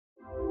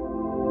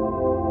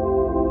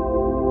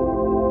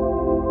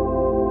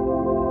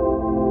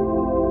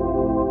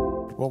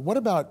Well, what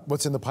about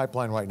what's in the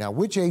pipeline right now?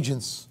 Which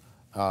agents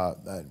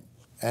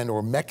and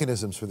or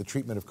mechanisms for the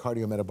treatment of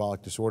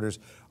cardiometabolic disorders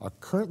are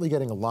currently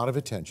getting a lot of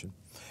attention?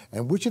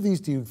 And which of these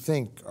do you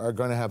think are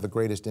going to have the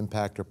greatest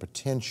impact or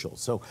potential?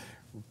 So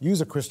use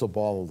a crystal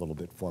ball a little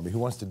bit for me. Who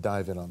wants to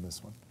dive in on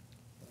this one?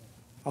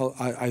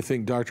 I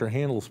think Dr.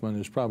 Handelsman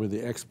is probably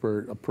the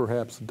expert,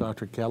 perhaps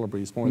Dr.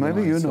 Calabrese more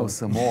Maybe than I. you know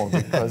some more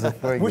because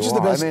of where Which you is the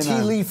are. best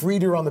tea leaf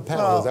reader on the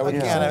panel? Well, Is that what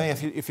you're again, saying?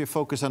 I mean, if you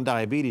focus on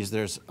diabetes,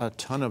 there's a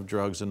ton of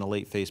drugs in the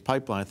late phase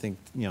pipeline. I think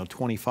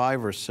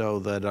 25 or so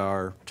that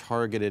are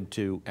targeted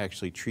to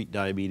actually treat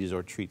diabetes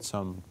or treat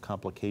some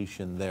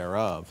complication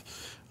thereof.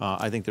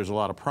 I think there's a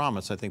lot of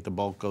promise. I think the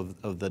bulk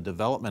of the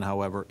development,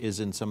 however, is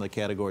in some of the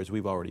categories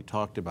we've already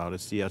talked about.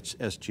 It's the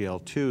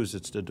SGLT2s,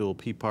 it's the dual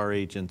PPAR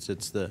agents,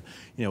 it's the,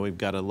 we've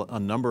got a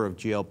number of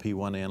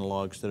GLP-1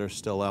 analogs that are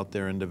still out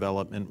there in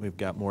development. We've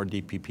got more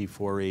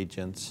DPP-4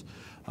 agents.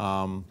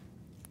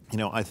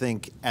 I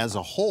think as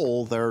a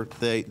whole,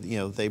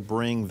 they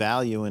bring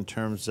value in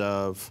terms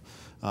of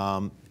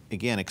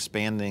again,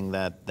 expanding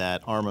that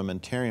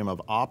armamentarium of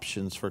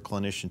options for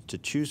clinicians to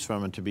choose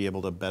from and to be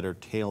able to better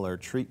tailor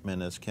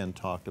treatment, as Ken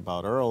talked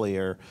about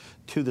earlier,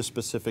 to the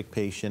specific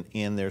patient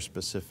and their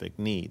specific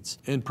needs.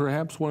 And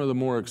perhaps one of the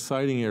more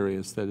exciting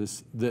areas that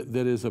is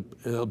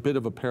a bit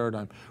of a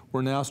paradigm.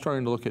 We're now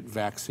starting to look at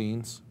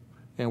vaccines,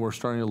 and we're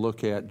starting to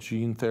look at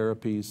gene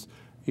therapies.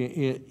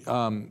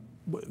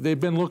 They've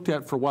been looked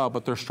at for a while,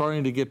 but they're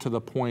starting to get to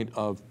the point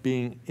of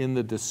being in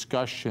the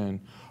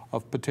discussion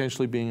of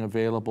potentially being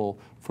available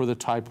for the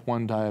type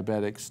 1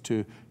 diabetics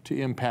to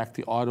impact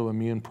the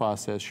autoimmune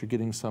process. You're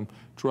getting some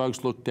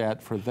drugs looked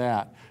at for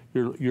that.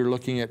 You're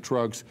looking at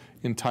drugs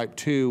in type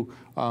 2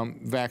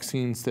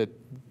 vaccines that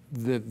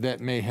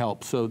may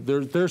help. So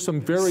there's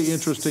some very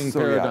interesting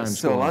paradigms.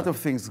 So a lot of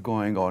things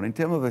going on. In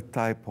terms of the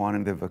type 1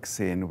 and the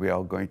vaccine, we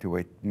are going to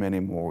wait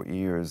many more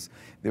years.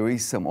 There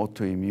is some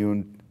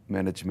autoimmune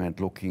management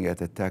looking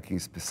at attacking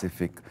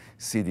specific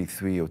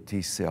CD3 or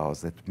T cells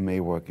that may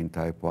work in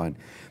type 1.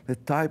 The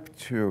type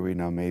 2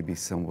 arena may be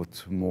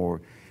somewhat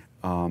more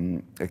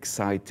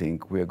exciting.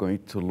 We are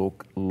going to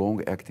look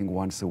long-acting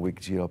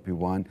once-a-week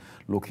GLP-1,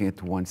 looking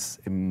at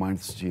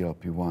once-a-month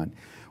GLP-1.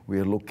 We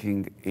are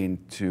looking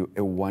into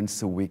a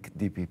once-a-week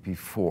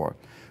DPP-4.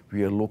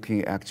 We are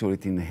looking actually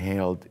at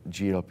inhaled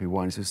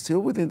GLP-1. So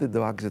still within the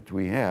drugs that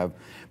we have,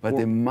 but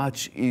they're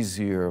much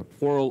easier.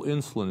 Oral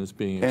insulin is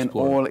being explored. And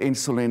oral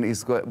insulin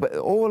is good. But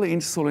oral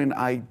insulin,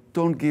 I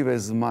don't give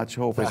as much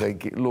hope as I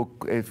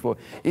look for,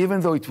 even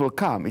though it will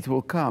come, it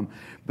will come.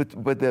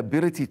 But the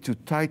ability to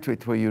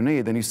titrate where you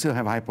need, and you still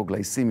have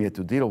hypoglycemia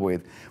to deal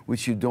with,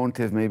 which you don't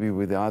have maybe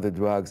with the other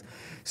drugs.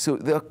 So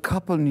there are a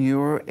couple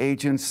newer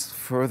agents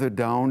further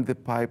down the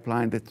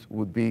pipeline that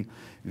would be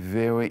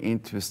very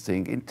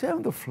interesting. In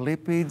terms of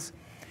lipids,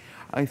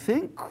 I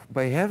think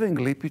by having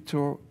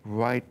Lipitor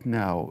right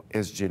now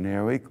as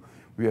generic,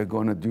 we are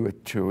going to do a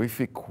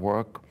terrific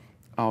work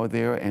out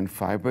there, and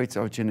fibrates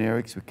are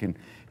generics. We can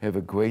have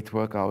a great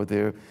work out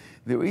there.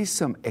 There is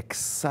some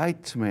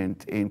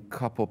excitement in a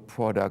couple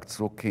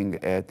products looking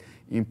at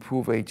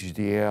improved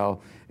HDL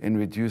and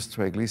reduced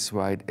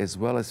triglyceride, as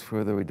well as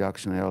further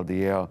reduction in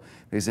LDL.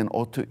 There's an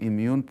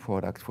autoimmune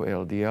product for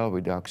LDL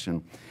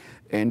reduction.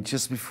 And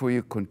just before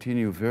you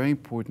continue, very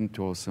important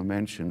to also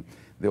mention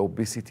the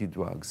obesity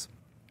drugs.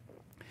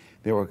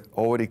 There are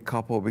already a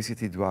couple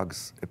obesity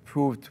drugs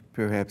approved,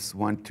 perhaps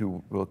 1,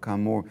 2 will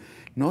come more.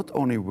 Not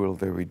only will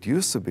they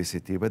reduce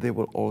obesity, but they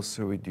will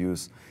also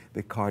reduce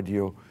the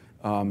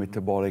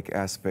cardiometabolic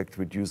aspect,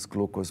 reduce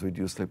glucose,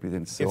 reduce lipid,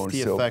 and so on. If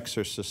the effects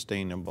are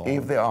sustainable.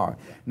 If they are.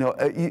 Now,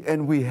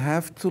 and we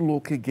have to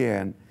look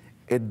again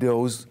at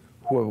those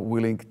who are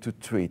willing to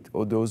treat,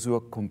 or those who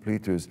are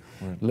completers.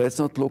 Right. Let's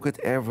not look at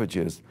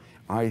averages.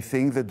 I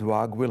think the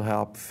drug will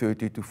help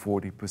 30 to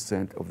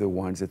 40% of the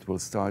ones that will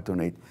start on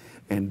it,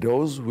 and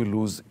those will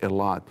lose a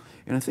lot.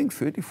 And I think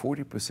 30,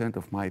 40%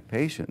 of my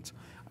patients,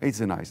 it's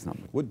a nice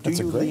number.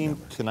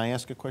 Can I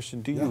ask a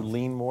question? Do you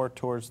lean more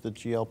towards the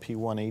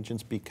GLP-1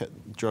 agents, because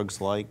drugs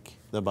like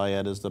the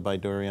Byettas, the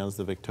Bidurians,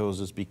 the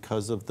Victosas,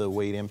 because of the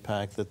weight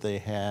impact that they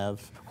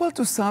have? Well,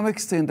 to some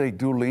extent, I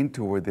do lean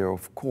toward there,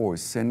 of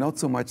course, and not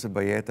so much the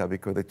Byetta,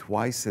 because the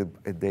twice a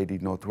day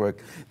did not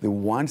work. The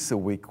once a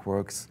week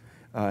works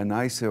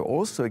nicer.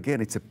 Also,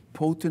 again, it's a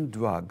potent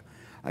drug.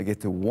 I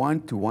get a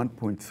 1 to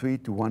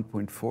 1.3 to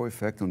 1.4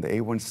 effect on the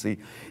A1C,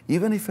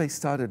 even if I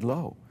started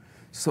low.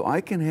 So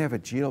I can have a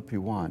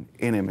GLP-1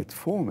 in a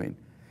metformin,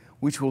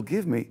 which will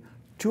give me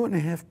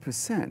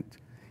 2.5%.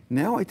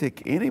 Now I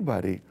take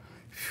anybody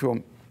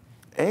from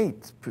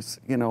 8%,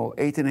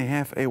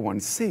 8.5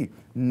 A1C,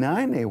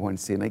 9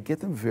 A1C, and I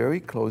get them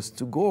very close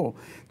to goal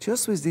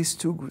just with these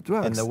two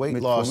drugs. And the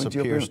weight loss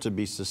appears to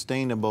be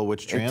sustainable,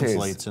 which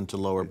translates into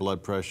lower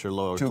blood pressure,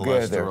 lower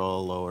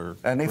cholesterol, lower...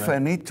 And if I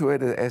need to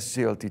add an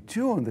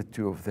SGLT2 on the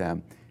two of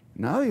them,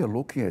 now you're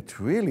looking at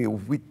really,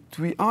 we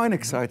are an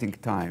exciting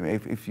time,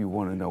 if you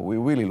want to know. We're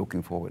really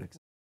looking forward.